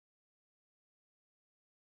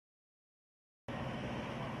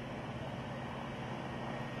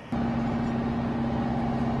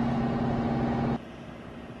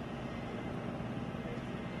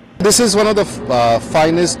This is one of the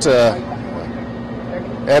finest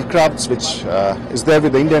aircrafts which is there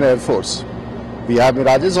with the Indian Air Force. We have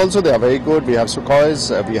Mirages also, they are very good. We have Sukhois,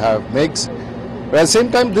 we have MiGs. But at the same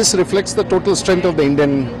time, this reflects the total strength of the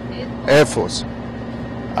Indian Air Force.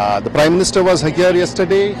 The Prime Minister was here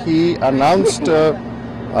yesterday. He announced,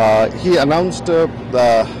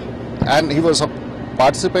 and he was a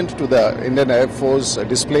participant to the Indian Air Force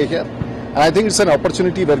display here. And I think it's an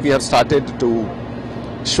opportunity where we have started to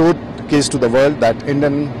showcase to the world that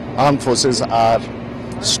Indian armed forces are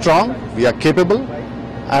strong, we are capable,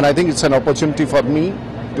 and I think it's an opportunity for me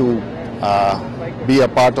to be a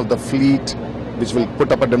part of the fleet which will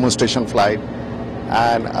put up a demonstration flight,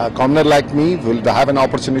 and a commoner like me will have an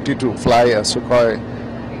opportunity to fly a Sukhoi.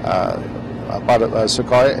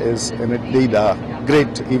 Sukhoi is indeed a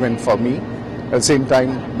great event for me. At the same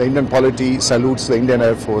time, the Indian polity salutes the Indian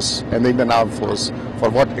Air Force and the Indian Armed Force for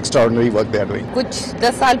what extraordinary work they are doing. कुछ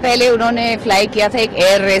 10 साल पहले उन्होंने fly किया था एक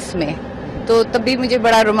air race में, तो तब भी मुझे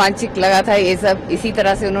बड़ा रोमांचक लगा था। ये सब इसी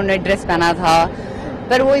तरह से उन्होंने ड्रेस पहना था,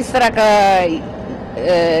 पर वो इस तरह का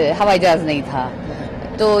हवाई जहाज नहीं था।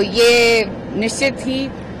 तो ये निश्चित ही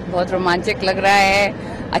बहुत रोमांचक लग रहा है,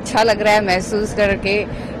 अच्छा लग रहा है महसूस करके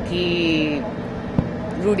कि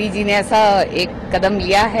रूडी जी ने ऐसा एक कदम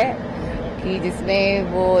लिया है कि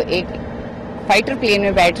जिसमें वो एक फाइटर प्लेन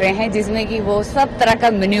में बैठ रहे हैं, जिसमें कि वो सब तरह का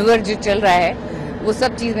मैन्यूवर जो चल रहा है वो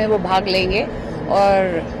सब चीज़ में वो भाग लेंगे, और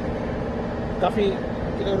काफी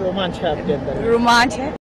रोमांच है आपके अंदर। रोमांच है।